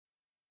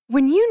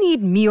When you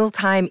need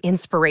mealtime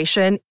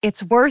inspiration,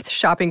 it's worth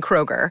shopping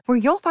Kroger, where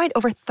you'll find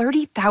over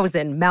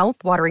 30,000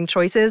 mouth-watering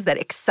choices that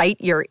excite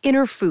your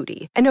inner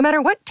foodie. And no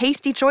matter what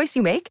tasty choice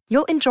you make,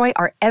 you'll enjoy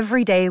our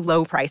everyday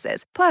low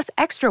prices, plus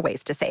extra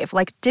ways to save,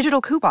 like digital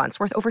coupons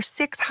worth over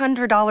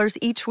 $600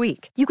 each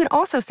week. You can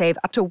also save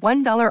up to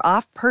 $1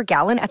 off per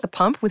gallon at the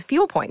pump with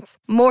fuel points.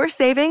 More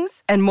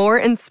savings and more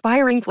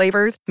inspiring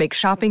flavors make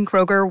shopping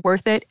Kroger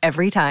worth it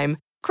every time.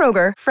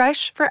 Kroger,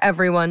 fresh for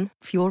everyone.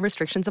 Fuel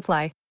restrictions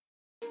apply.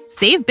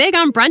 Save big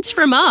on brunch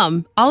for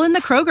mom, all in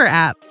the Kroger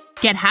app.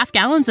 Get half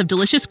gallons of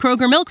delicious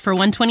Kroger milk for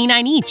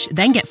 $1.29 each.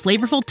 Then get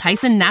flavorful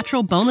Tyson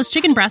natural boneless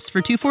chicken breasts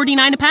for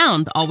 $2.49 a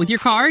pound, all with your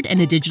card and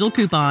a digital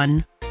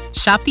coupon.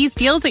 Shop these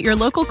deals at your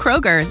local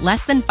Kroger,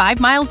 less than 5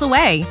 miles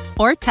away.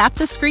 Or tap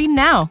the screen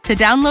now to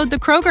download the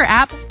Kroger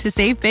app to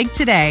save big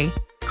today.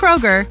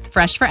 Kroger,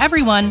 fresh for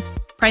everyone.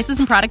 Prices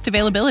and product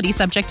availability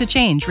subject to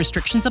change.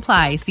 Restrictions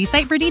apply. See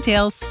site for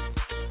details.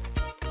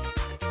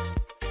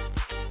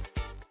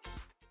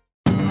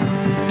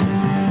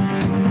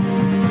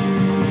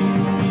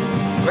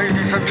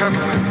 Ladies and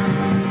gentlemen,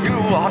 you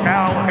are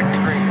now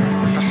entering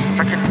the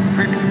Second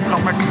Big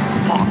Comics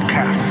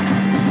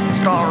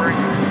Podcast, starring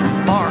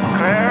Mark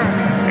Claire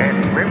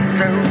and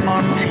Remzo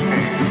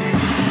Martinez.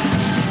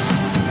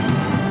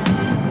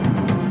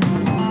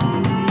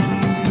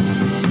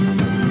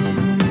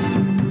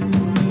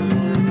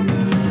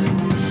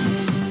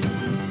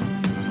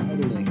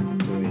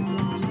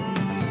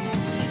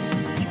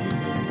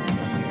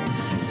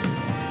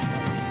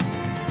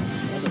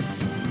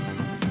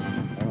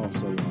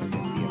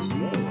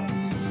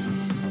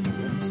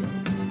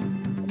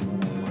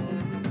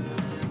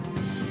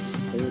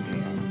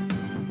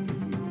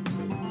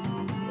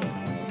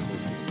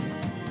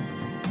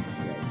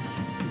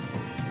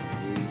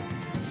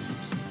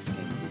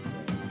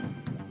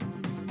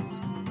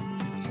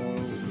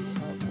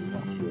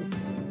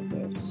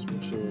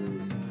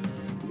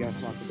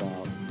 Talk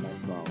about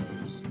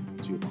Nightcrawler's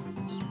 2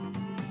 months.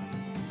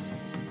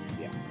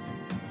 Yeah.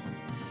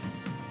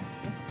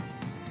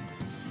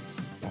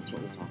 That's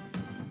what we're talking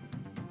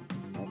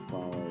about.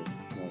 Nightcrawler,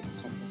 well,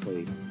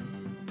 technically,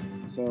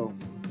 so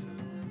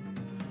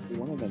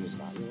one of them is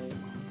not really a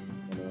mom.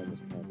 One of them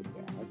is kind of a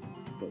dad,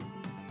 but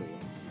they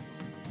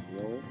have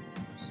a role.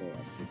 So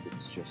I think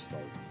it's just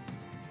like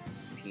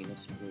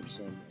penis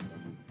person and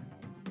then you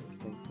have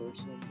birthing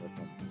person. If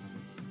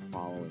I'm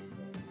following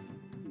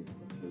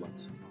the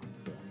lexicon.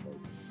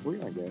 We're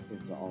going to get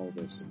into all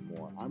this and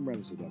more. I'm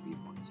Remzo W.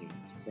 Martinez,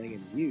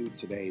 bringing you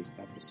today's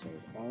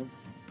episode of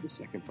the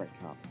Second Print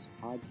Comics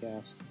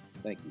Podcast.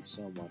 Thank you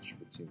so much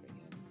for tuning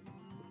in.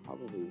 You're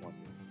probably wondering,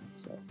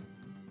 so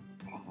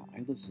I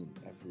listen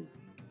every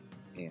week,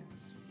 and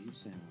you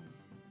sound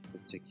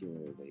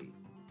particularly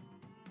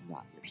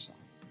not yourself.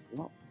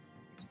 Well,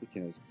 it's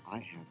because I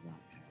have not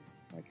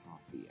had my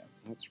coffee yet.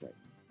 That's right.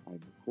 I'm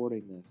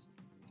recording this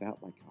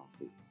without my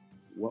coffee.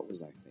 What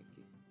was I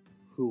thinking?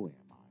 Who am I?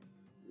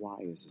 Why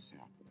is this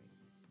happening?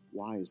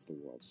 Why is the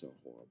world so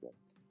horrible?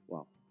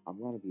 Well, I'm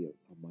going to be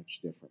a much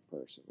different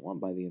person. One,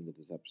 by the end of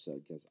this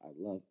episode, because I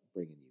love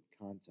bringing you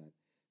content.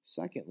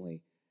 Secondly,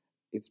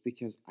 it's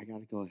because I got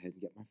to go ahead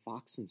and get my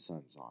Fox &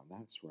 Sons on.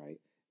 That's right.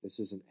 This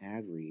is an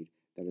ad read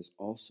that is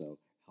also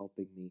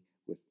helping me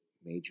with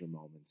major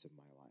moments in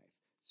my life,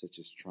 such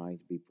as trying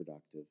to be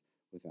productive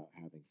without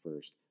having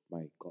first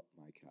my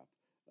cup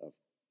of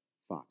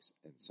Fox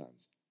 &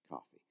 Sons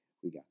coffee.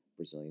 We got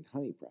Brazilian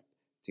honey prep,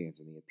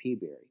 Tanzania pea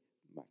berry,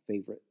 my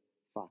favorite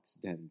Fox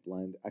Den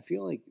blend. I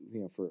feel like,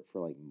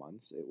 for like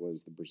months, it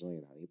was the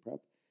Brazilian honey prep,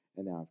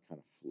 and now I've kind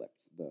of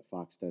flipped. The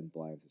Fox Den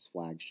blend, his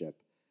flagship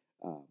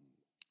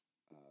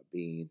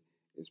bean,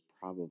 is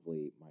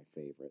probably my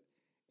favorite.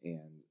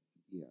 And,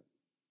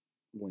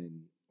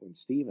 when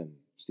Stephen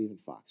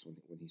Fox,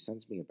 when he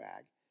sends me a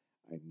bag,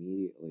 I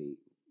immediately,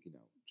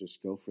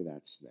 just go for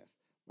that sniff.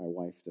 My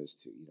wife does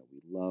too.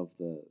 We love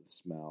the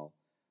smell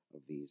of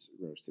these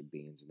roasted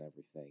beans and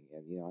everything.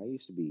 And, I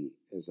used to be,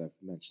 as I've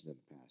mentioned in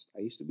the past, I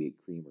used to be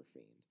a creamer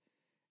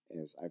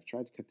fiend. As I've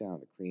tried to cut down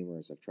on creamer,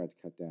 as I've tried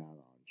to cut down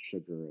on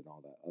sugar and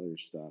all that other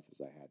stuff,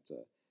 as I had to,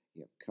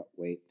 cut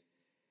weight,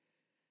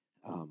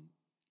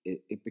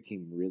 it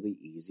became really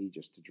easy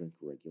just to drink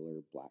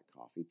regular black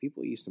coffee.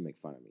 People used to make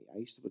fun of me. I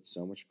used to put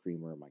so much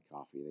creamer in my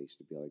coffee. They used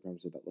to be like,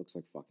 Remzo, that looks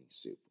like fucking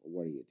soup.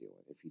 What are you doing?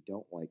 If you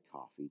don't like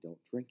coffee,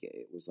 don't drink it.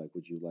 It was like,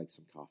 would you like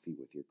some coffee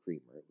with your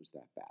creamer? It was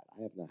that bad.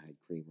 I have not had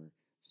creamer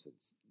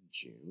since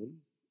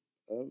June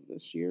of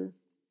this year.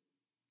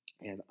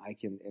 And I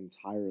can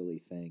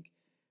entirely thank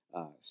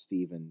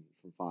Stephen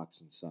from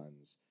Fox &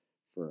 Sons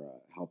for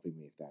helping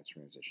me with that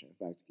transition.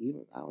 In fact,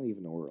 I don't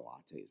even order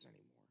lattes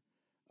anymore.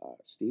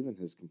 Stephen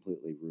has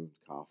completely ruined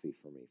coffee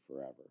for me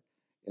forever,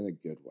 in a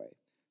good way.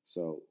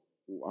 So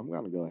I'm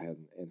going to go ahead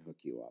and hook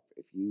you up.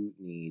 If you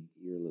need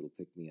your little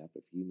pick-me-up,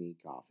 if you need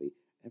coffee,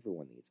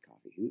 everyone needs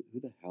coffee. Who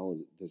the hell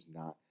does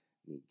not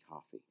need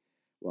coffee?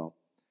 Well,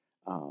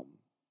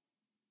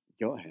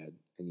 go ahead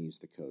and use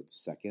the code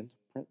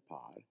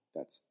SECONDPRINTPOD.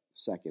 That's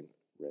second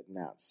written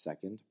out,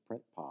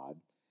 SECONDPRINTPOD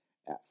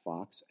at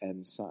Fox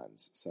 &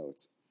 Sons. So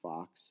it's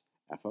Fox,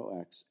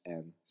 Fox,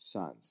 and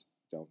Sons.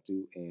 Don't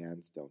do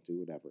and, don't do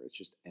whatever. It's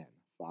just N.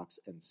 Fox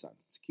and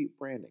Sons. It's cute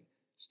branding.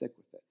 Stick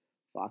with it.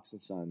 Fox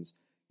and Sons.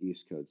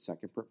 Use code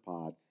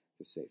SecondPrintPod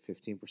to save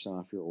 15%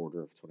 off your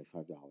order of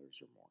 $25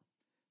 or more.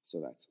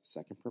 So that's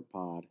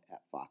SecondPrintPod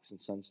at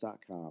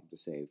foxandsons.com to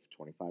save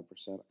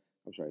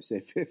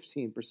save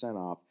 15%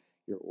 off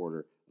your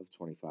order of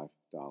 $25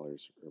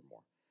 or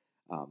more.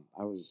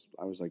 I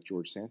was like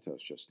George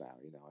Santos just now.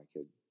 You know, I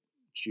could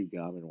chew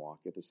gum and walk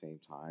at the same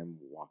time,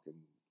 walk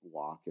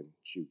and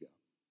chew gum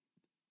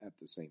at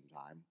the same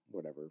time,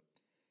 whatever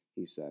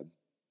he said.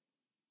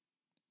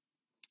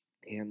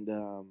 And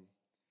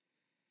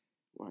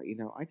well, you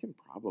know, I could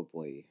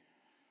probably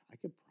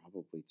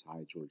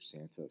tie George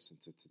Santos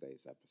into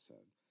today's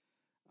episode.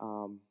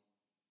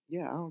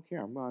 Yeah, I don't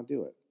care. I'm gonna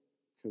do it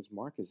because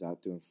Mark is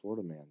out doing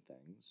Florida man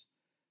things.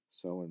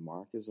 So when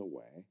Mark is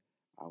away,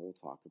 I will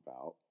talk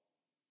about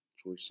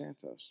George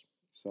Santos.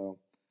 So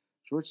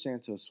George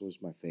Santos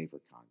was my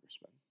favorite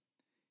congressman.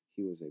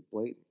 He was a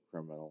blatant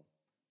criminal.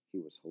 He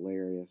was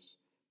hilarious,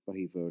 but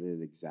he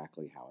voted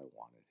exactly how I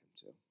wanted him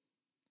to.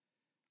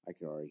 I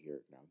can already hear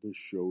it now. This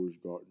show has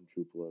gotten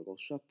too political.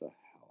 Shut the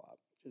hell up.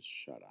 Just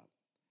shut up.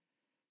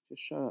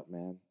 Just shut up,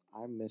 man.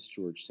 I miss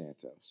George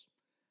Santos.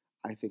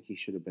 I think he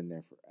should have been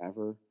there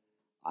forever.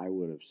 I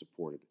would have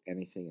supported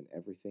anything and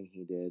everything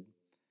he did.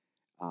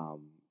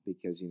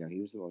 Because, you know,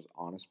 he was the most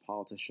honest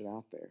politician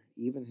out there.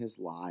 Even his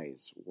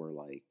lies were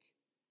like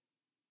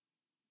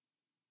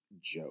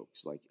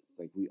jokes. Like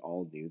we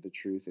all knew the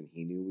truth and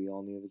he knew we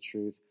all knew the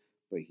truth,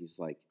 but he's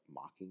like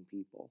mocking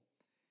people.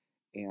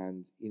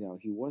 And, you know,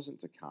 he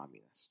wasn't a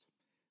communist.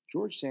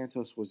 George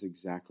Santos was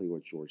exactly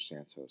what George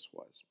Santos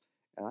was.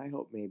 And I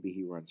hope maybe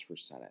he runs for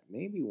Senate.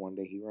 Maybe one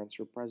day he runs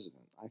for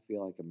president. I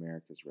feel like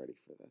America's ready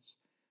for this.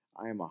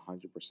 I am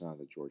 100% on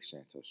the George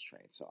Santos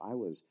train. So I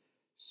was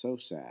so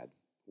sad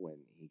when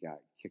he got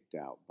kicked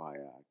out by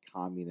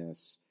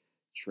communists,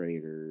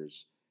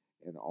 traitors,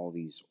 and all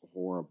these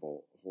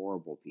horrible,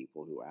 horrible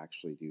people who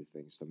actually do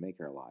things to make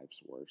our lives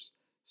worse.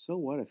 So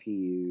what if he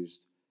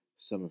used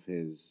some of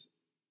his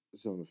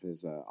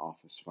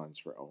office funds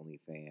for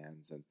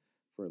OnlyFans and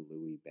for a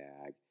Louis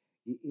bag?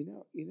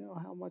 You know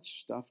how much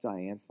stuff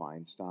Dianne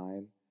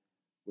Feinstein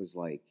was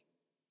like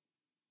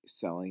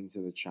selling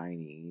to the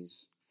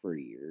Chinese for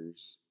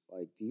years?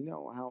 Like, do you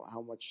know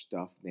how much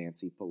stuff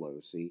Nancy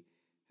Pelosi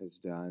has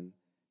done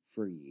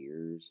for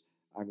years?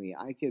 I mean,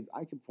 I could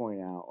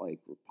point out like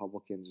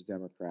Republicans,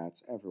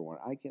 Democrats, everyone.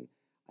 I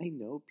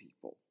know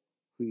people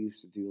who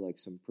used to do like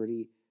some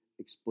pretty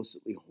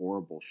explicitly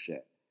horrible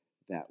shit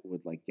that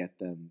would like get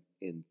them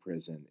in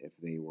prison if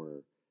they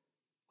were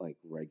like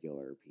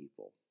regular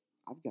people.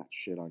 I've got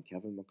shit on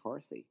Kevin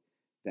McCarthy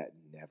that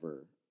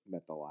never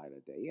met the light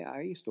of day. Yeah,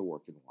 I used to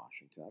work in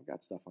Washington. I've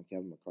got stuff on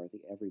Kevin McCarthy.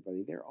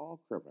 Everybody, they're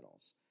all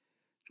criminals.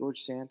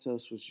 George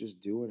Santos was just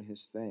doing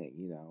his thing,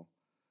 you know.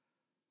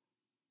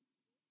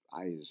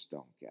 I just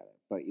don't get it.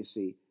 But you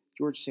see,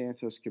 George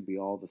Santos could be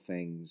all the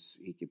things.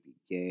 He could be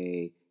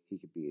gay. He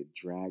could be a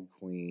drag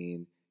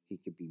queen. He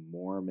could be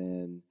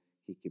Mormon.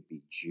 He could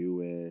be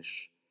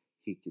Jewish.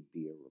 He could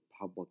be a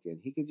Republican.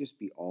 He could just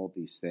be all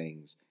these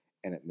things,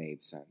 and it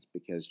made sense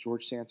because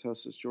George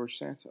Santos is George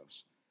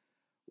Santos.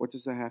 What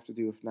does that have to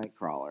do with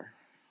Nightcrawler?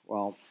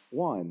 Well,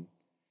 one,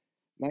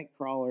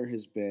 Nightcrawler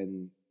has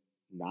been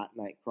not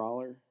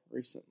Nightcrawler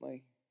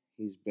recently.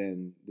 He's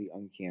been the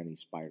Uncanny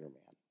Spider-Man.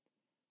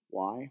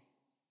 Why?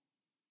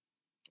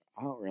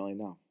 I don't really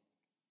know.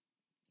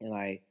 And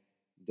I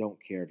don't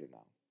care to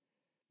know.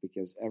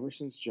 Because ever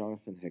since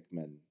Jonathan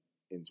Hickman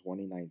in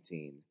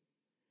 2019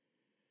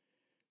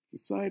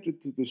 decided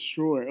to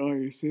destroy, oh,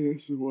 you see,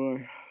 this is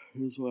why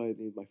I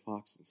need my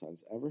Fox and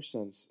Sons. Ever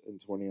since in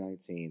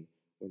 2019,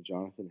 when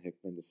Jonathan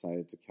Hickman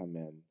decided to come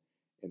in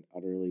and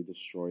utterly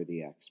destroy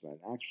the X-Men.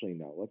 Actually,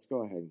 no, let's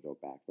go ahead and go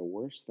back. The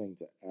worst thing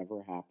to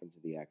ever happen to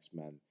the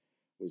X-Men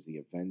was the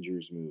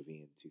Avengers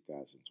movie in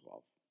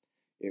 2012.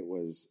 It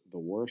was the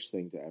worst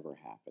thing to ever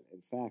happen.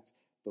 In fact,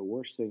 the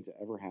worst thing to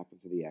ever happen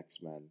to the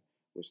X-Men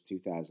was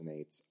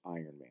 2008's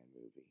Iron Man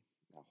movie.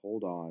 Now,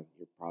 hold on.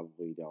 You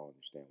probably don't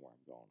understand where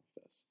I'm going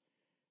with this.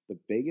 The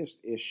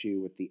biggest issue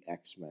with the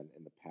X-Men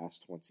in the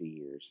past 20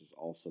 years has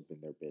also been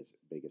their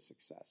biggest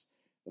success.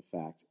 The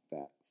fact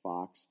that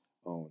Fox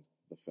owned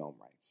the film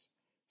rights.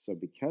 So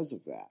because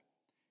of that,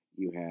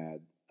 you had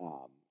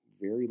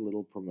very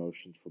little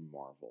promotion from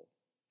Marvel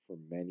for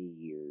many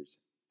years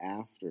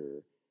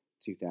after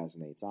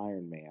 2008's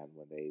Iron Man,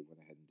 when they went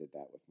ahead and did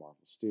that with Marvel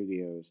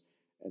Studios.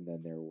 And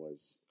then there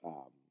was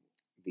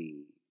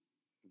the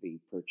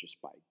purchase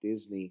by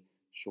Disney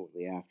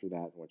shortly after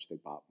that, in which they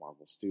bought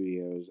Marvel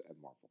Studios and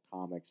Marvel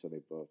Comics. So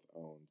they both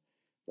owned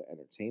the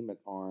entertainment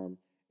arm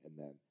and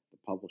then the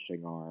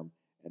publishing arm.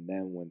 And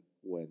then when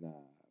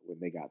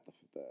they got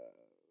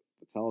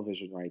the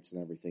television rights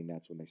and everything,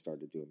 that's when they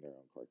started doing their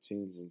own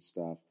cartoons and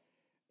stuff.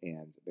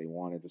 And they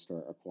wanted to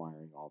start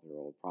acquiring all their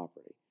old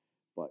property.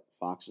 But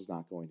Fox was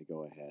not going to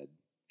go ahead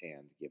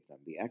and give them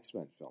the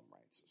X-Men film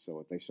rights. So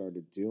what they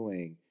started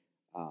doing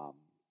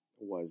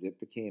was it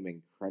became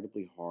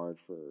incredibly hard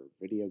for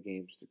video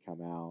games to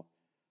come out,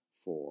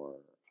 for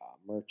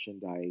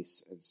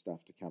merchandise and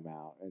stuff to come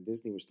out, and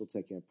Disney was still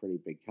taking a pretty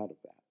big cut of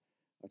that.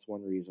 That's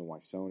one reason why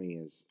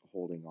Sony is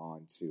holding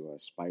on to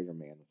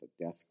Spider-Man with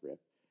a death grip,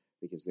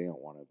 because they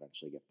don't want to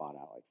eventually get bought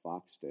out like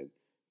Fox did.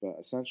 But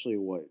essentially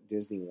what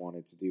Disney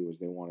wanted to do is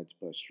they wanted to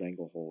put a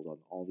stranglehold on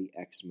all the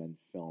X-Men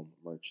film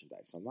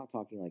merchandise. So I'm not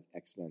talking like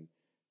X-Men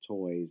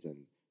toys and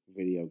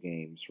video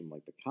games from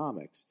like the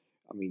comics.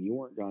 I mean, you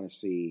weren't going to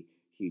see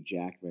Hugh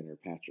Jackman or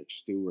Patrick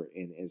Stewart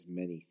in as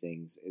many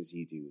things as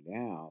you do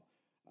now.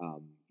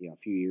 A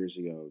few years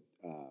ago,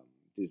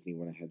 Disney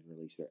went ahead and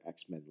released their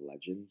X-Men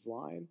Legends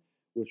line,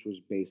 which was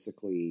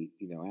basically,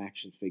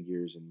 action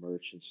figures and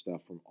merch and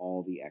stuff from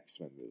all the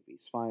X-Men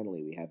movies.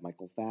 Finally, we had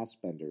Michael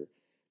Fassbender,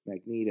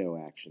 Magneto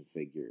action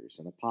figures,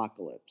 and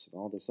Apocalypse, and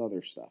all this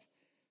other stuff.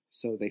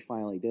 So they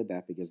finally did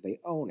that because they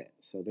own it.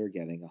 So they're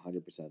getting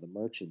 100% of the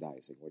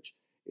merchandising, which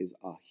is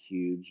a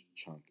huge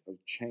chunk of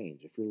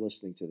change. If you're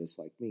listening to this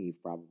like me,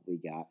 you've probably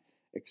got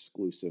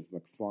exclusive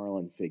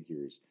McFarlane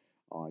figures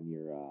on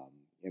your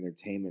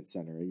entertainment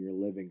center in your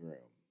living room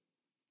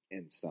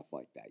and stuff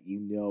like that. You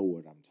know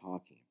what I'm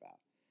talking about.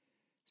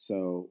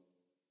 So,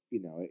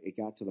 it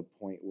got to the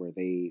point where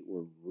they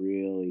were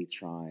really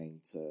trying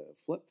to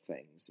flip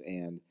things,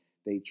 and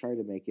they tried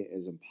to make it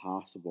as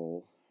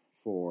impossible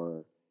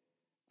for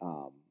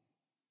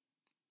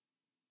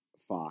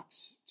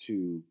Fox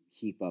to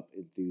keep up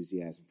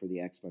enthusiasm for the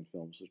X-Men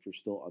films, which were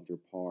still under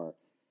par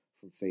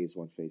from Phase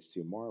 1, Phase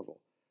 2 Marvel.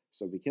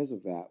 So because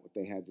of that, what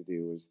they had to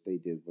do is they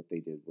did what they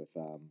did with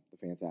the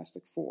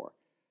Fantastic Four.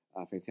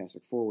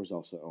 Fantastic Four was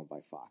also owned by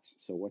Fox.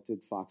 So what did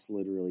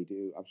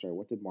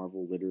what did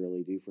Marvel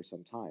literally do for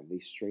some time? They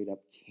straight up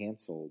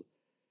canceled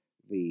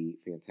the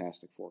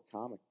Fantastic Four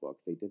comic book.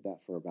 They did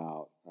that for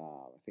about,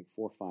 4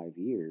 or 5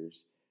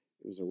 years.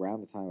 It was around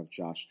the time of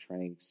Josh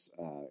Trank's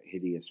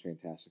hideous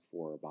Fantastic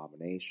Four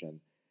abomination.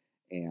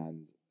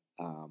 And,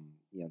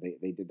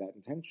 they did that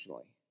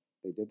intentionally.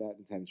 They did that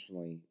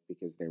intentionally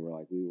because they were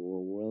like, we were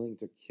willing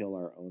to kill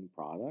our own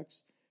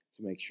products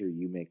to make sure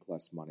you make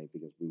less money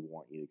because we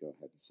want you to go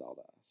ahead and sell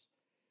to us.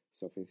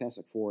 So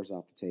Fantastic Four is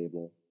off the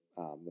table.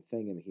 The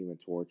Thing and the Human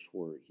Torch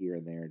were here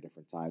and there in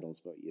different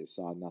titles, but you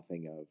saw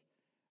nothing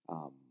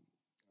of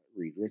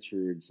Reed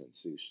Richards and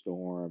Sue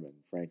Storm and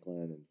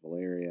Franklin and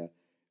Valeria.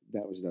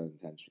 That was done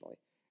intentionally.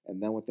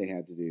 And then what they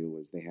had to do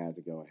was they had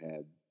to go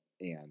ahead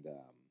and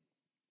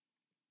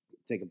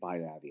take a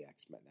bite out of the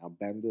X-Men. Now,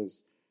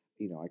 Bendis,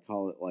 I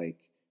call it like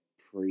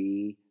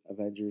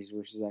pre-Avengers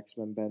vs.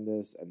 X-Men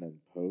Bendis and then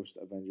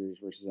post-Avengers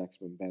vs.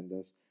 X-Men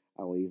Bendis.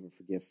 I will even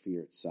forgive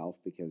Fear itself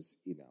because,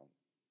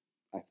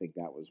 I think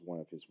that was one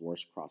of his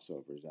worst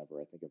crossovers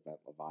ever. I think Event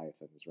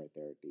Leviathan is right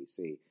there at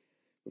DC.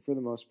 But for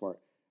the most part,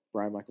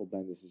 Brian Michael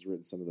Bendis has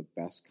written some of the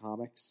best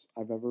comics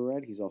I've ever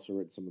read. He's also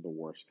written some of the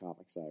worst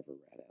comics I ever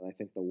read. And I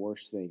think the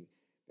worst thing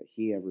that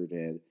he ever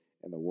did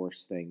and the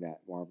worst thing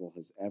that Marvel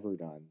has ever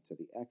done to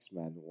the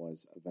X-Men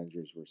was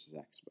Avengers vs.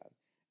 X-Men.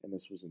 And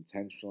this was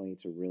intentionally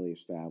to really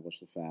establish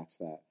the fact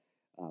that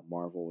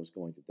Marvel was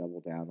going to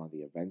double down on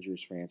the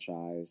Avengers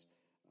franchise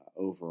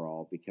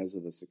overall because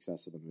of the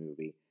success of the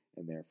movie,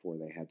 and therefore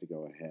they had to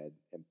go ahead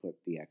and put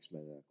the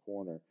X-Men in a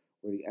corner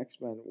where the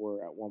X-Men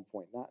were at one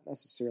point not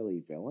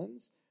necessarily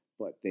villains,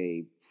 but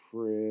they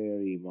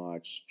pretty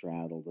much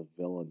straddled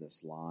a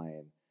villainous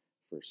line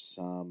for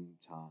some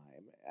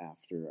time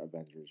after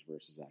Avengers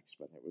vs.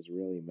 X-Men. It was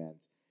really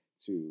meant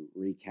to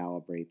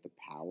recalibrate the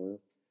power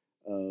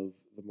of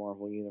the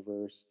Marvel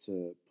Universe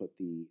to put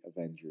the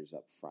Avengers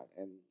up front.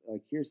 And,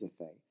 here's the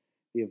thing.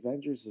 The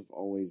Avengers have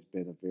always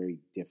been a very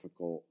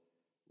difficult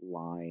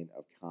line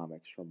of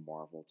comics from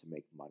Marvel to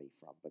make money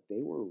from, but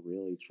they were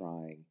really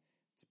trying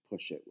to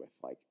push it with,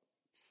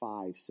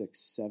 5, 6,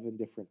 7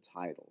 different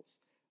titles,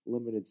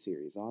 limited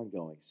series,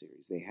 ongoing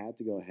series. They had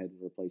to go ahead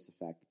and replace the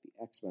fact that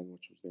the X-Men,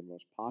 which was their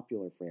most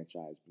popular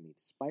franchise beneath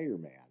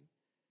Spider-Man,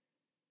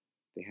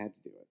 they had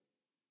to do it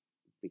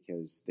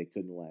because they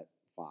couldn't let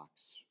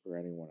Fox or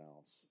anyone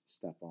else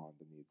step on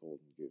the new Golden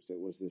Goose. It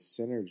was this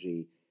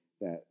synergy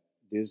that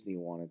Disney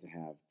wanted to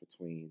have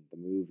between the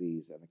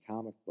movies and the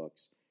comic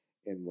books,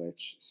 in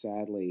which,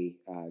 sadly,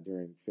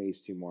 during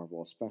Phase 2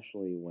 Marvel,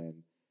 especially when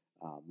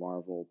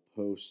Marvel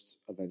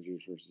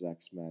post-Avengers vs.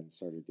 X-Men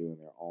started doing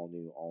their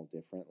all-new,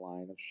 all-different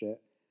line of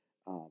shit,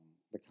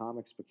 the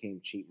comics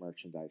became cheap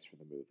merchandise for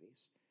the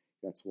movies.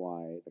 That's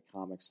why the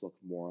comics look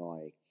more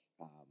like,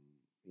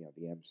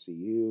 the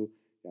MCU,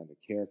 down to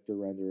character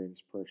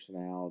renderings,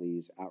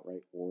 personalities,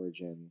 outright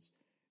origins.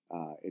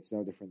 It's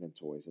no different than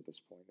toys at this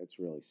point. It's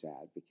really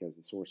sad because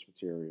the source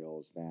material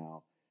is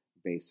now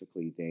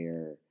basically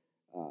there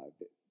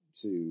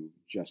to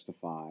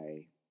justify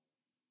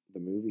the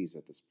movies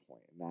at this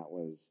point, and that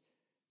was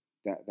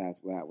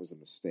a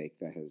mistake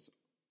that has.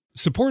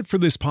 Support for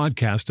this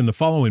podcast and the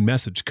following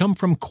message come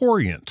from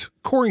Corient.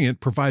 Corient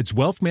provides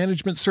wealth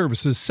management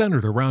services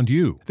centered around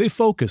you. They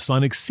focus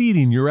on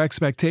exceeding your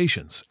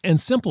expectations and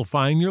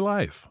simplifying your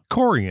life.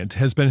 Corient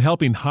has been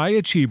helping high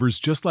achievers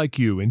just like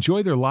you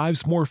enjoy their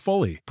lives more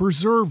fully,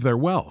 preserve their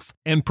wealth,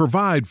 and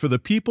provide for the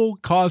people,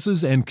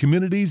 causes, and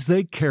communities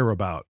they care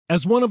about.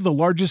 As one of the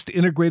largest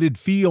integrated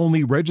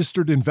fee-only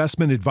registered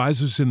investment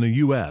advisors in the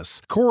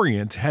U.S.,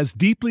 Corient has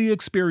deeply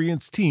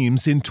experienced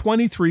teams in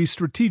 23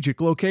 strategic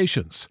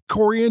locations.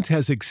 Corient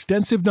has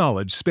extensive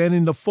knowledge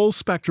spanning the full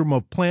spectrum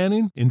of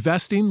planning,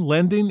 investing,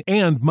 lending,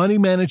 and money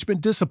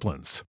management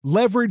disciplines.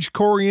 Leverage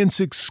Corient's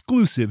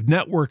exclusive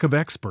network of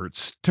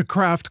experts to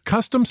craft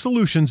custom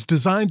solutions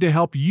designed to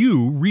help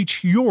you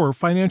reach your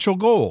financial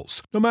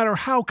goals, no matter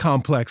how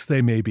complex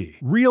they may be.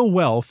 Real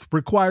wealth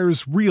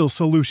requires real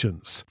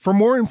solutions. For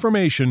more information,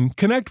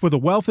 connect with a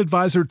wealth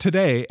advisor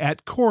today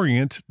at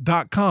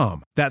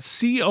Corient.com.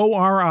 That's Corient.com.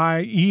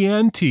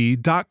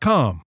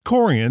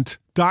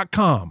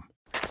 Corient.com.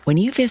 When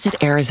you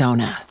visit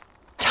Arizona,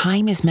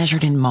 time is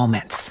measured in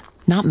moments,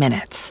 not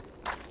minutes.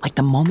 Like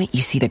the moment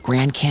you see the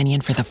Grand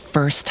Canyon for the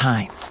first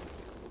time.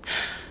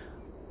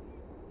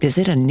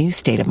 Visit a new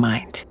state of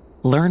mind.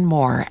 Learn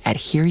more at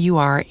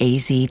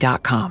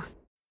hereyouareaz.com.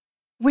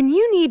 When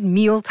you need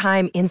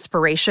mealtime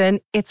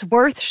inspiration, it's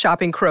worth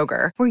shopping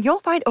Kroger, where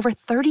you'll find over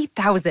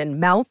 30,000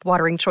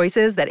 mouth-watering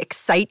choices that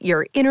excite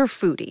your inner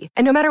foodie.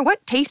 And no matter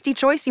what tasty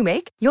choice you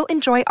make, you'll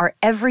enjoy our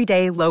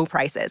everyday low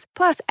prices,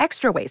 plus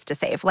extra ways to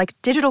save, like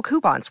digital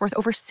coupons worth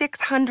over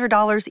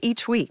 $600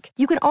 each week.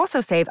 You can also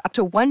save up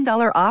to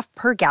 $1 off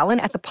per gallon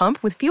at the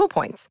pump with fuel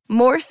points.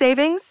 More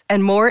savings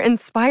and more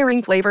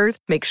inspiring flavors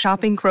make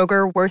shopping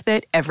Kroger worth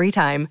it every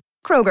time.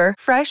 Kroger,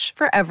 fresh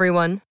for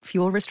everyone.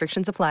 Fuel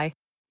restrictions apply.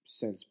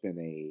 Since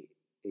been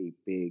a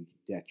big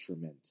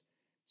detriment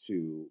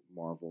to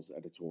Marvel's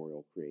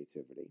editorial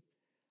creativity.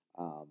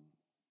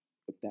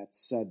 But that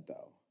said,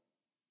 though,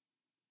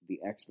 the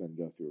X-Men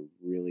go through a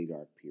really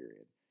dark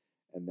period.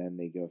 And then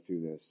they go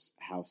through this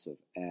House of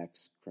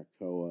X,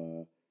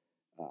 Krakoa,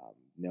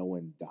 no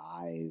one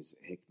dies,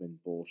 Hickman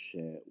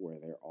bullshit, where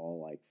they're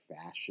all like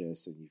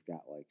fascists, and you've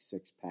got like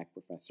six-pack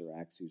Professor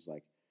X, who's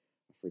like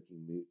a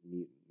freaking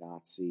mutant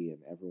Nazi,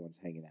 and everyone's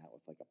hanging out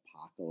with like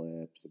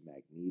Apocalypse, and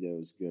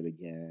Magneto's good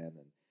again,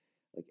 and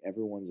like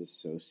everyone's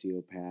a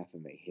sociopath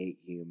and they hate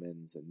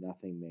humans and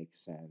nothing makes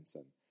sense,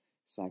 and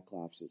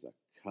Cyclops is a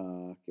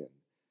cuck, and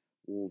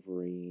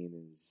Wolverine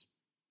is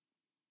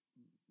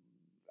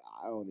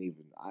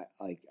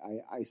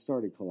I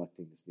started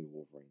collecting this new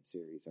Wolverine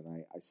series,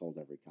 and I sold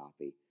every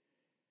copy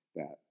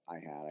that I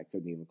had. I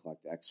couldn't even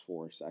collect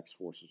X-Force.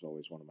 X-Force was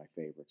always one of my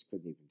favorites.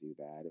 Couldn't even do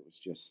that. It was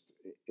just,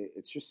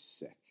 it's just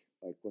sick.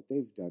 Like, what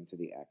they've done to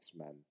the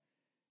X-Men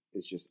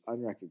is just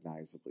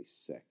unrecognizably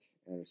sick.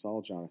 And it's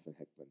all Jonathan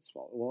Hickman's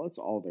fault. Well, it's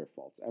all their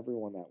faults.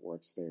 Everyone that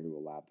works there who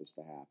allowed this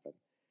to happen,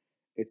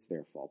 it's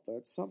their fault. But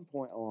at some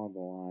point along the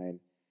line,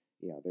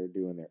 you know, they're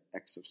doing their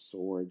X of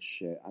Swords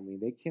shit. I mean,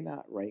 they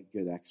cannot write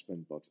good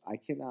X-Men books. I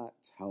cannot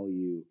tell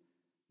you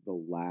the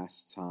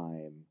last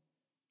time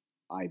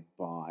I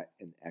bought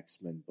an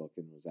X-Men book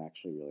and was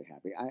actually really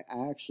happy. I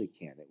actually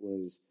can. It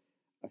was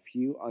a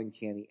few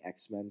Uncanny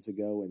X-Men's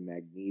ago when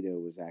Magneto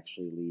was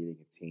actually leading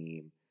a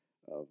team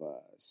of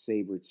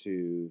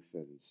Sabretooth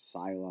and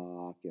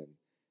Psylocke, and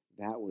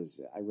that was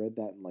it. I read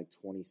that in like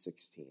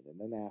 2016, and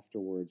then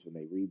afterwards when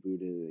they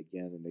rebooted it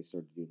again and they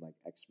started doing like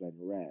X-Men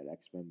Red,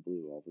 X-Men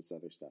Blue, all this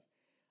other stuff,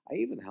 I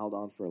even held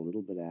on for a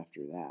little bit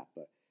after that,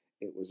 but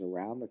it was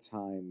around the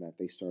time that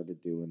they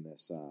started doing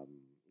this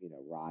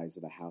Rise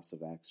of the House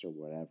of X or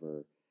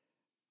whatever.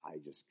 I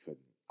just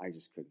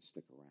couldn't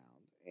stick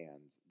around,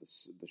 and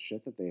the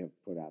shit that they have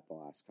put out the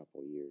last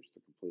couple of years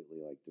to completely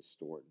like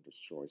distort and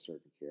destroy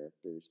certain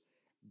characters.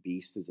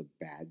 Beast is a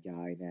bad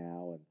guy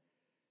now, and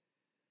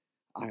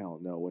I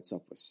don't know what's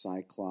up with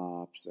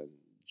Cyclops, and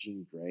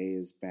Jean Grey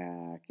is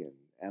back, and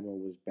Emma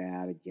was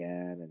bad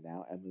again, and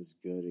now Emma's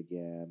good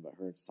again, but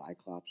her and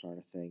Cyclops aren't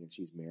a thing, and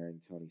she's marrying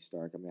Tony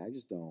Stark. I mean, I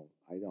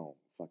don't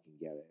fucking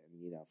get it.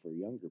 And, you know, for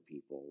younger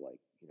people, like,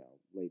 you know,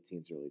 late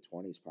teens, early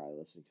 20s probably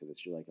listening to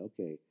this, you're like,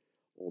 okay,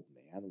 old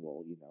man,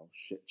 well, you know,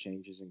 shit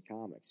changes in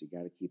comics. You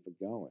got to keep it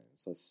going.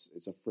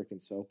 It's a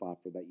freaking soap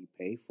opera that you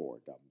pay for,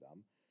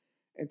 dum-dum.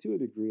 And to a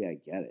degree, I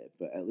get it,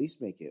 but at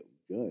least make it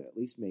good. At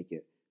least make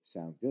it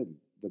sound good.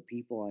 The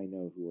people I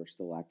know who are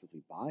still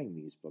actively buying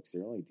these books,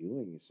 they're only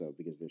doing so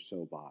because they're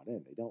so bought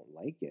in. They don't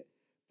like it,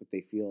 but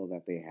they feel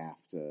that they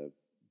have to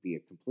be a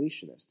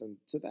completionist. And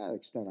to that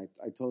extent,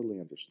 I totally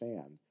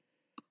understand.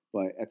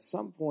 But at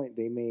some point,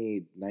 they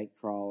made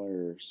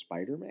Nightcrawler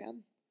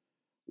Spider-Man.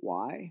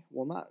 Why?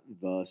 Well, not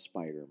the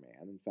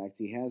Spider-Man. In fact,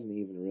 he hasn't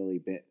even really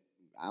been...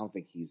 I don't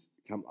think he's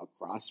come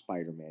across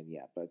Spider-Man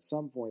yet. But at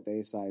some point, they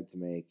decided to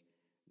make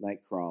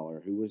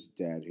Nightcrawler, who was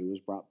dead, who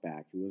was brought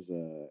back, who was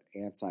a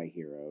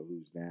anti-hero,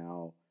 who's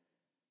now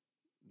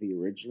the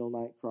original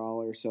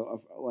Nightcrawler.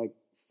 So, like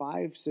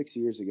 5-6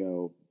 years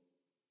ago,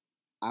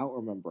 I don't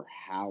remember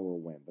how or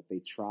when, but they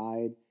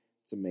tried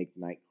to make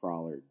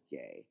Nightcrawler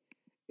gay.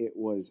 It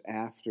was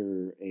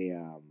after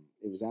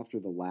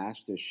the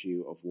last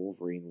issue of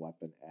Wolverine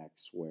Weapon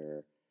X,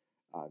 where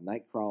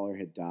Nightcrawler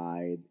had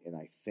died in,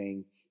 I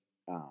think,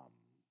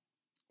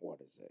 what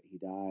is it? He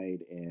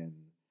died in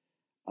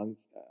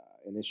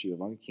an issue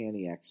of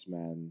Uncanny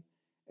X-Men,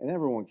 and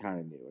everyone kind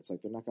of knew. It's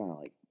like they're not going to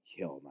like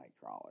kill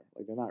Nightcrawler.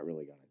 Like they're not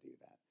really going to do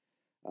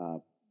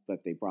that.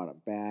 But they brought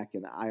him back,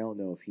 and I don't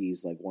know if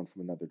he's like one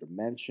from another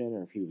dimension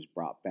or if he was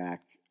brought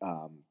back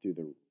through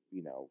the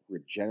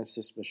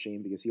Regenesis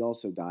machine, because he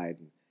also died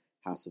in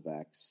House of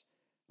X.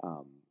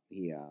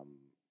 He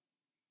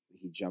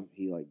jumped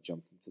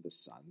into the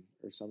sun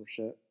or some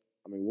shit.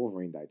 I mean,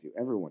 Wolverine died too.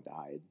 Everyone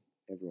died.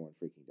 Everyone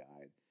freaking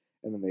died.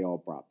 And then they all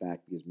brought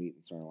back because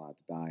mutants aren't allowed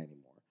to die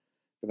anymore.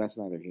 But that's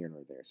neither here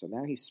nor there. So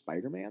now he's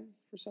Spider-Man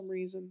for some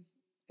reason,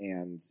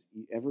 and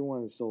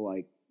everyone is still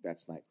like,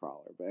 that's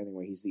Nightcrawler. But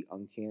anyway, he's the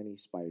Uncanny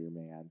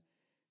Spider-Man.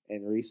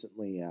 And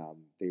recently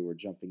they were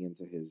jumping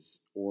into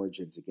his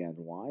origins again.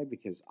 Why?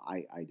 Because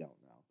I don't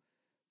know.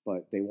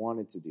 But they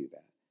wanted to do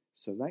that.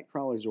 So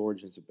Nightcrawler's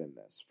origins have been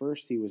this.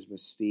 First, he was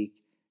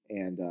Mystique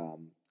and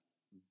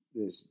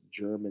this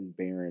German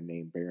baron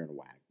named Baron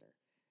Wagner.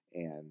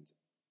 And,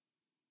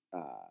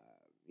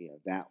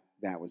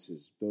 that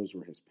was those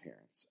were his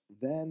parents.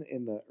 Then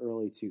in the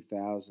early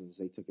 2000s,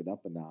 they took it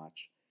up a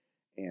notch,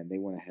 and they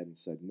went ahead and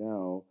said,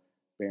 no,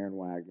 Baron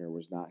Wagner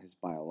was not his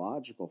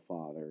biological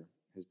father.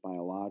 His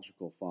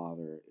biological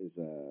father is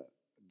the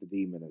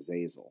demon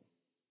Azazel,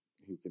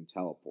 who can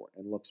teleport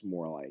and looks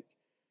more like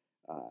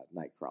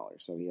Nightcrawler.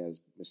 So he has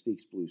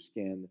Mystique's blue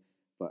skin,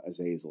 but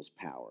Azazel's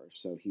power.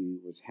 So he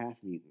was half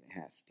mutant,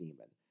 half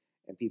demon.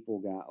 And people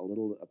got a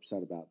little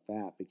upset about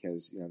that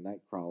because,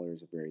 Nightcrawler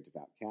is a very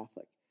devout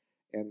Catholic.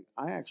 And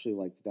I actually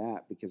liked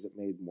that because it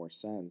made more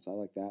sense. I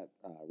like that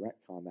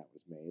retcon that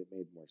was made. It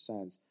made more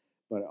sense.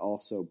 But it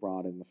also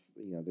brought in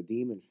the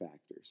demon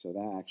factor. So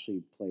that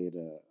actually played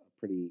a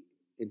pretty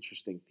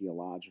interesting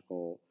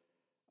theological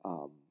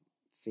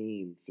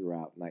theme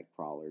throughout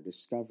Nightcrawler,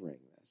 discovering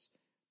this.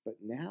 But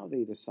now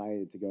they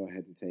decided to go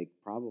ahead and take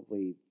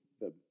probably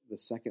the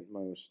second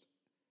most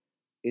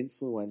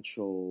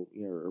influential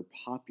or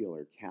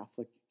popular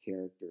Catholic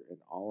character in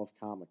all of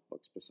comic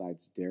books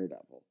besides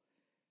Daredevil.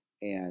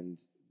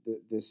 And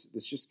this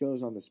just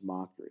goes on this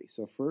mockery.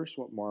 So first,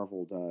 what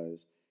Marvel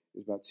does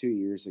is about 2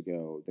 years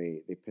ago,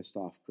 they pissed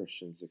off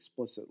Christians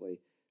explicitly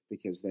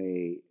because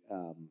they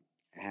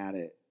had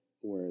it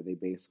where they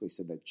basically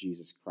said that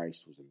Jesus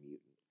Christ was a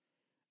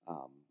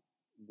mutant,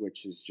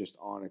 which is just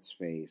on its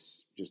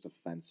face, just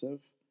offensive,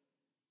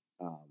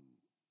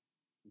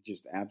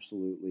 just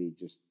absolutely,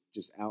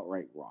 just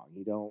outright wrong.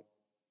 You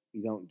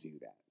don't do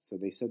that. So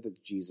they said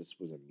that Jesus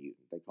was a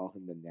mutant. They call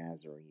him the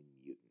Nazarene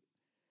mutant.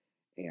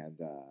 And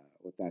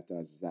what that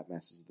does is that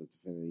messes with the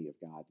divinity of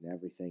God and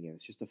everything, and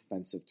it's just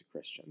offensive to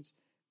Christians.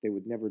 They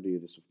would never do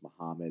this with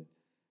Muhammad.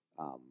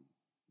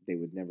 They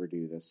would never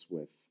do this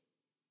with...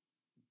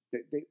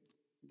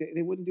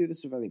 They wouldn't do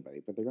this with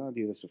anybody, but they're going to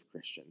do this with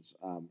Christians.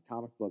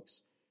 Comic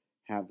books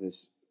have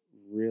this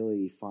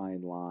really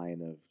fine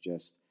line of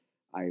just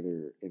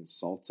either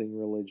insulting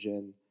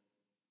religion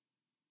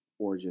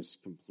or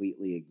just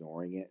completely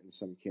ignoring it in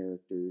some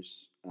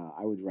characters.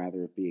 I would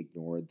rather it be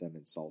ignored than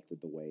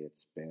insulted the way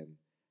it's been.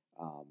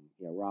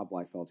 Rob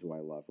Liefeld, who I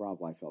love, Rob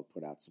Liefeld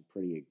put out some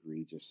pretty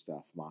egregious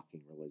stuff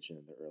mocking religion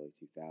in the early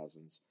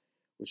 2000s,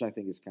 which I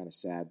think is kind of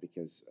sad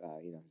because,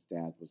 his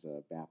dad was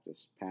a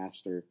Baptist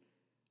pastor.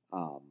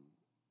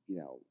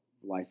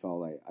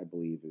 Liefeld, I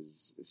believe,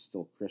 is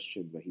still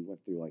Christian, but he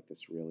went through like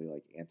this really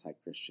like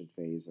anti-Christian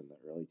phase in the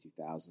early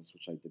 2000s,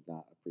 which I did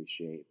not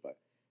appreciate, but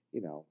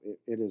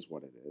it is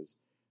what it is.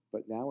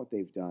 But now what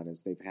they've done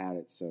is they've had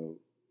it so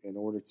in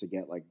order to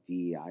get like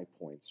DEI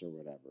points or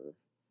whatever,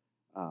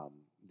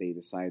 they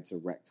decided to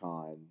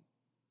retcon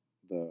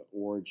the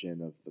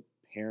origin of the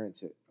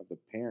parents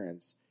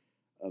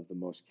of the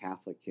most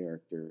Catholic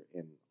character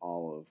in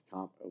all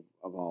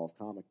of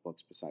comic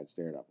books besides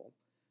Daredevil.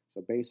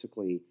 So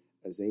basically,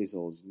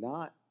 Azazel is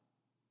not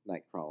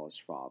Nightcrawler's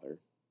father.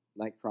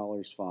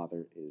 Nightcrawler's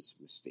father is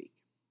Mystique.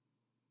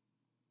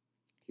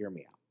 Hear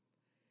me out.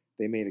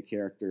 They made a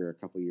character a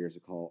couple years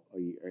ago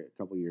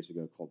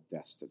called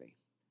Destiny,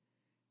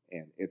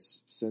 and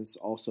it's since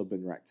also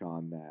been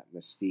retconned that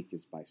Mystique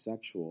is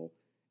bisexual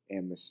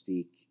and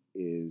Mystique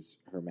is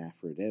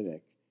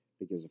hermaphroditic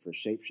because of her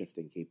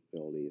shapeshifting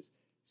capabilities.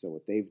 So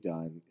what they've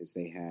done is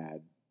they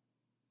had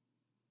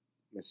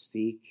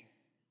Mystique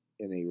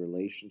in a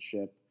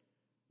relationship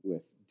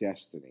with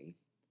Destiny,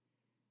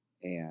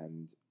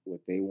 and what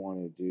they want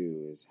to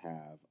do is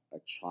have a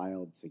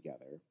child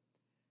together.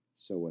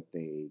 So what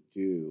they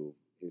do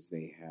is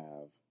they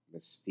have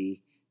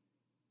Mystique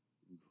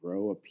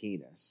grow a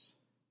penis,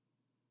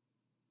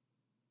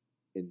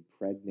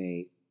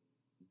 impregnate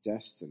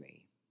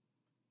Destiny,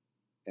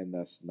 and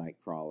thus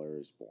Nightcrawler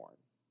is born.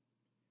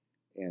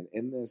 And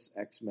in this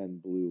X-Men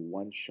Blue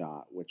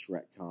one-shot, which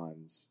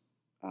retcons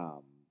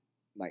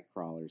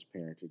Nightcrawler's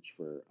parentage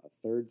for a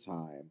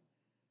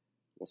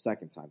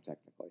second time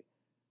technically,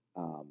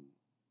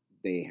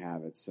 they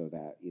have it so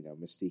that,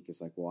 Mystique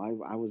is like,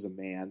 well, I was a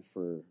man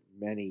for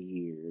many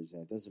years,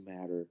 and it doesn't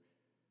matter,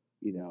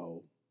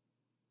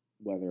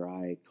 whether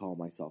I call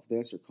myself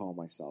this or call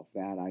myself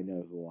that, I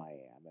know who I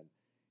am. And,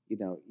 you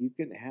know, you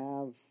can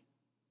have,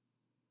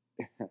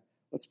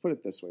 let's put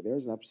it this way. There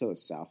was an episode of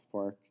South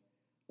Park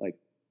like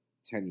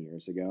 10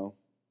 years ago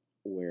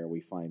where we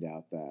find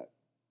out that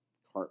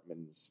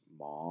Cartman's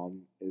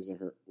mom is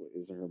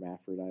a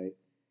hermaphrodite,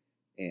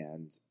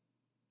 and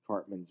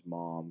Cartman's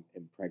mom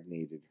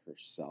impregnated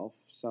herself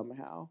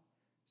somehow,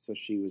 so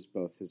she was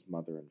both his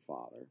mother and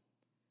father.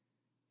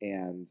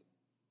 And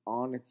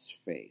on its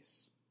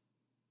face,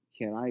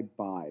 can I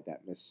buy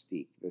that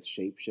Mystique, this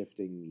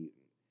shape-shifting mutant,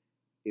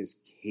 is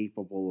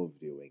capable of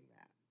doing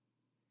that?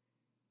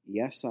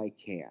 Yes, I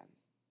can.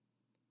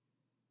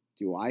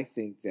 Do I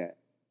think that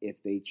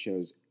if they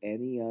chose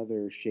any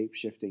other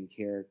shape-shifting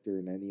character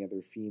and any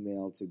other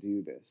female to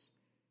do this,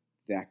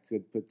 that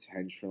could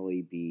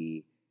potentially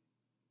be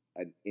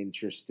an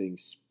interesting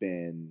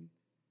spin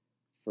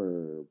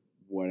for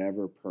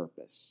whatever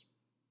purpose?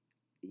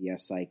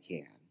 Yes, I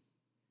can.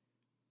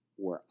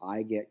 Where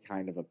I get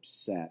kind of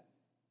upset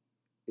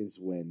is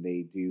when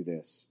they do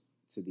this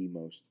to the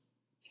most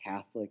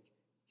Catholic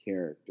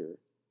character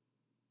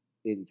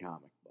in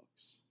comic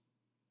books.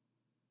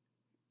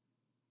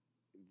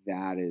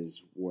 That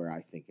is where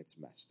I think it's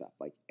messed up.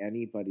 Like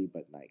anybody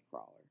but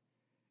Nightcrawler.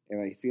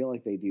 And I feel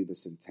like they do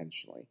this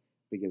intentionally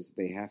because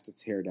they have to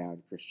tear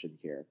down Christian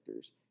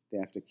characters. They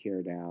have to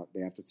tear down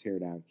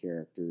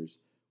characters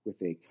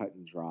with a cut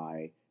and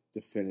dry,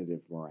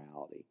 definitive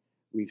morality.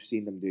 We've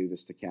seen them do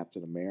this to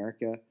Captain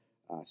America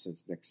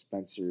since Nick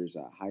Spencer's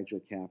Hydra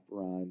Cap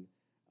run,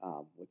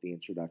 with the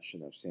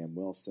introduction of Sam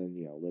Wilson,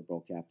 you know,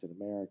 liberal Captain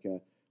America,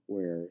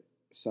 where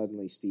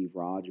suddenly Steve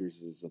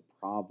Rogers is a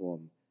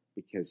problem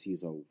because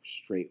he's a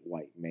straight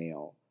white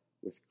male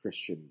with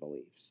Christian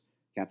beliefs.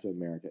 Captain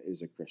America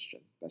is a Christian.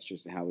 That's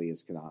just how he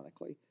is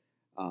canonically,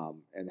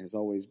 and has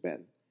always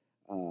been.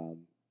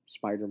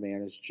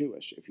 Spider-Man is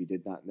Jewish. If you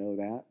did not know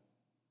that,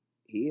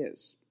 he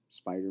is.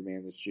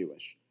 Spider-Man is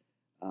Jewish.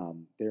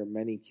 There are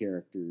many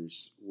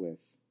characters with,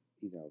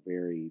 you know,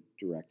 very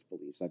direct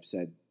beliefs. I've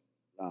said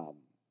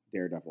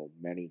Daredevil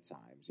many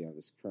times. You know,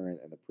 this current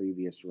and the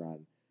previous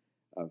run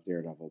of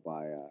Daredevil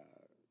by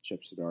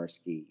Chip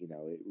Zdarsky, you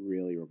know, it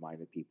really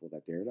reminded people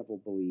that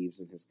Daredevil believes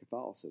in his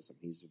Catholicism.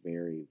 He's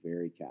very,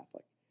 very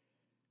Catholic.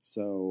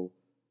 So,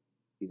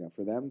 you know,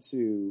 for them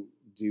to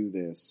do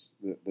this,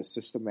 the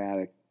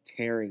systematic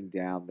tearing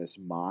down this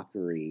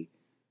mockery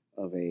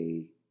of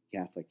a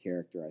Catholic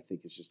character, I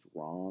think is just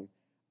wrong.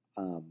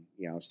 You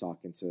know, I was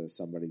talking to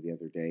somebody the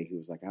other day who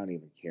was like, I don't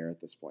even care at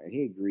this point. And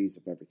he agrees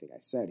with everything I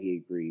said. He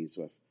agrees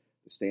with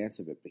the stance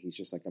of it, but he's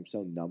just like, I'm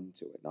so numb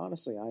to it. And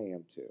honestly, I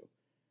am too.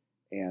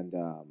 And,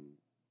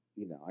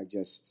 you know,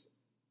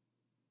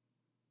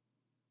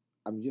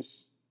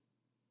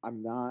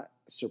 I'm not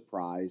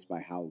surprised by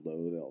how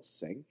low they'll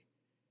sink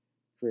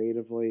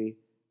creatively.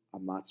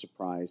 I'm not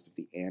surprised if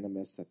the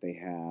animus that they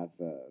have,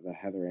 the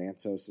Heather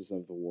Antoses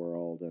of the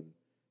world, and,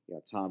 you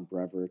know, Tom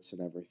Breverts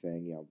and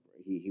everything, you know,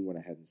 he went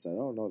ahead and said,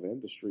 oh, no, the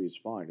industry is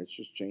fine. It's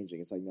just changing.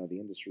 It's like, no, the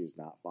industry is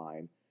not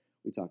fine.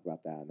 We talk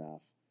about that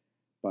enough.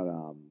 But,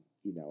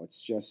 you know,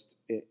 it's just,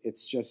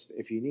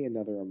 if you need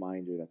another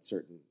reminder that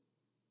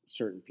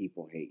certain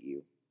people hate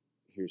you,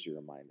 here's your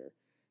reminder.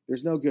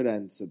 There's no good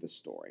end to this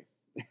story.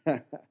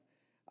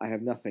 I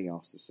have nothing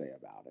else to say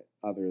about it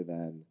other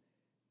than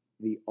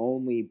the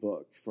only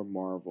book from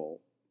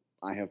Marvel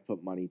I have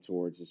put money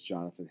towards is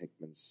Jonathan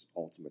Hickman's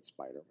Ultimate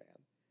Spider-Man.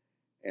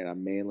 And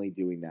I'm mainly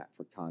doing that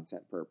for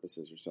content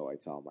purposes, or so I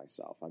tell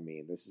myself. I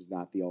mean, this is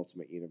not the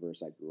Ultimate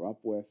Universe I grew up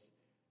with,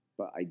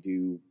 but I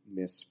do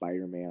miss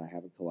Spider-Man. I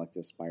haven't collected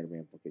a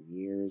Spider-Man book in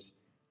years.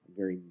 I'm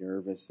very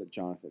nervous that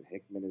Jonathan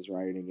Hickman is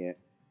writing it,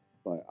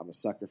 but I'm a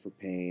sucker for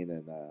pain,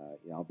 and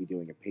you know, I'll be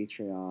doing a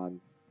Patreon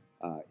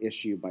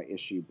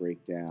issue-by-issue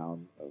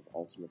breakdown of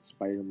Ultimate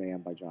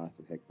Spider-Man by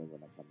Jonathan Hickman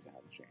when that comes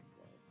out in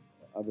January.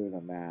 Other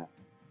than that,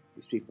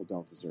 these people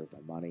don't deserve my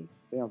money.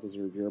 They don't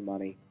deserve your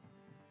money.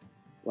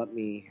 Let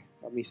me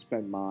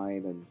spend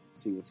mine and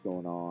see what's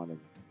going on and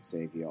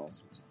save you all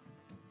some time.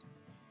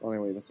 Well,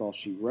 anyway, that's all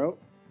she wrote.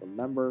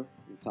 Remember,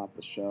 from the top of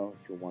the show,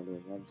 if you're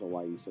wondering, Remzo,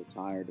 why are you so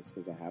tired? It's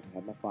because I haven't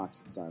had my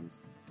Fox &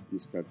 Sons.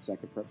 Use code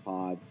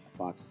SecondPrintPod at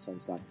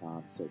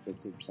foxandsons.com to save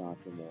 15% off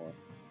your more.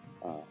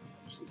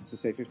 To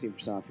save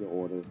 15% off your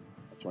order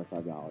of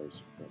 $25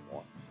 or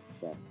more.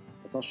 So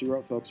that's all she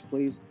wrote, folks.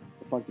 Please,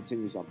 the fun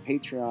continues on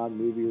Patreon,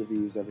 movie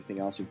reviews, everything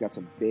else. We've got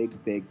some big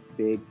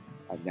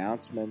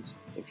announcements.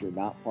 If you're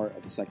not part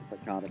of the Second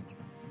Print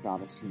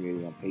Comics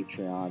community on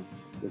Patreon,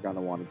 you're going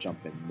to want to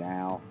jump in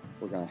now.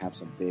 We're going to have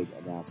some big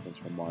announcements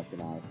from Mark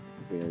and I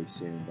very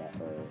soon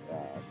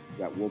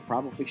that will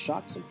probably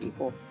shock some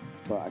people.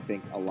 But I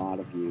think a lot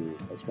of you,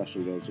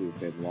 especially those who have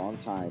been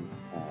long-time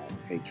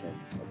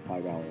patrons at the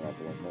 $5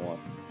 level or more,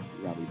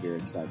 you're going to be very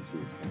excited to see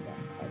what's coming down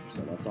the pipe.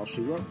 So that's all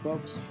she wrote,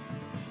 folks.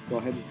 Go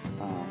ahead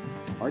and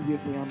argue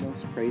with me on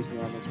this, praise me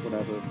on this,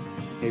 whatever.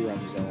 Hey,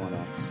 Remzo on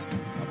X.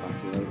 I'll talk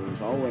to you later.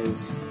 As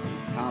always,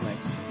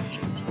 comics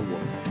change the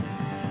world.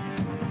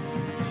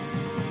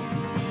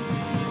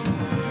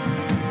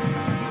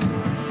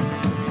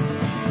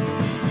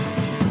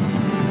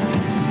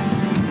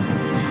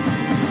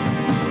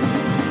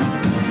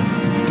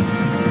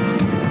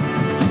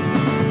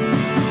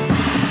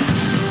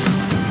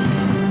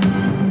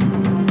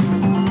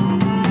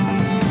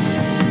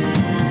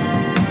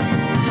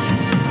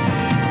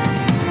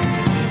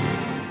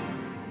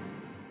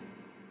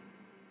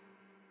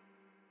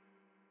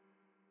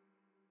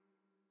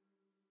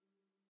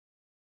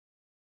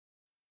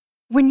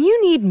 When you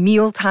need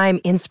mealtime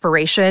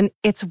inspiration,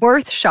 it's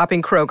worth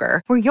shopping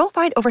Kroger, where you'll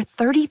find over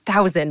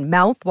 30,000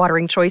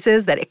 mouth-watering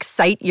choices that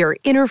excite your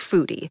inner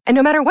foodie. And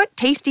no matter what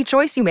tasty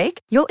choice you make,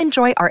 you'll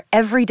enjoy our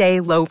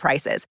everyday low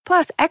prices,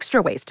 plus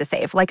extra ways to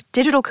save, like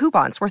digital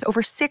coupons worth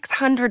over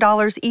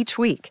 $600 each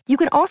week. You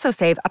can also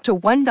save up to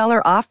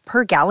 $1 off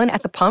per gallon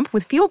at the pump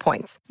with fuel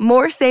points.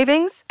 More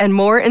savings and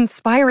more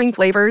inspiring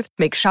flavors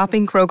make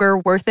shopping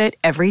Kroger worth it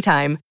every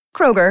time.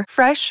 Kroger,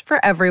 fresh for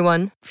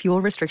everyone.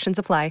 Fuel restrictions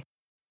apply.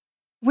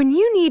 When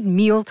you need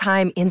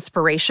mealtime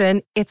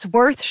inspiration, it's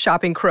worth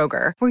shopping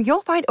Kroger, where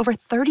you'll find over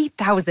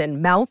 30,000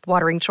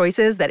 mouth-watering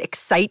choices that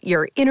excite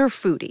your inner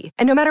foodie.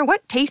 And no matter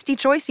what tasty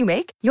choice you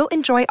make, you'll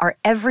enjoy our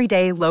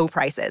everyday low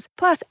prices,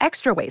 plus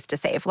extra ways to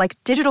save, like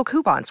digital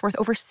coupons worth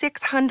over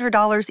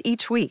 $600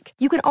 each week.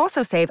 You can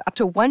also save up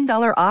to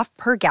 $1 off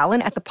per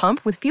gallon at the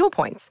pump with fuel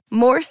points.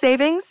 More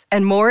savings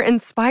and more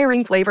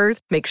inspiring flavors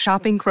make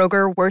shopping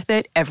Kroger worth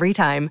it every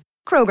time.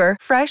 Kroger,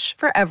 fresh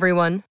for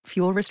everyone.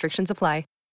 Fuel restrictions apply.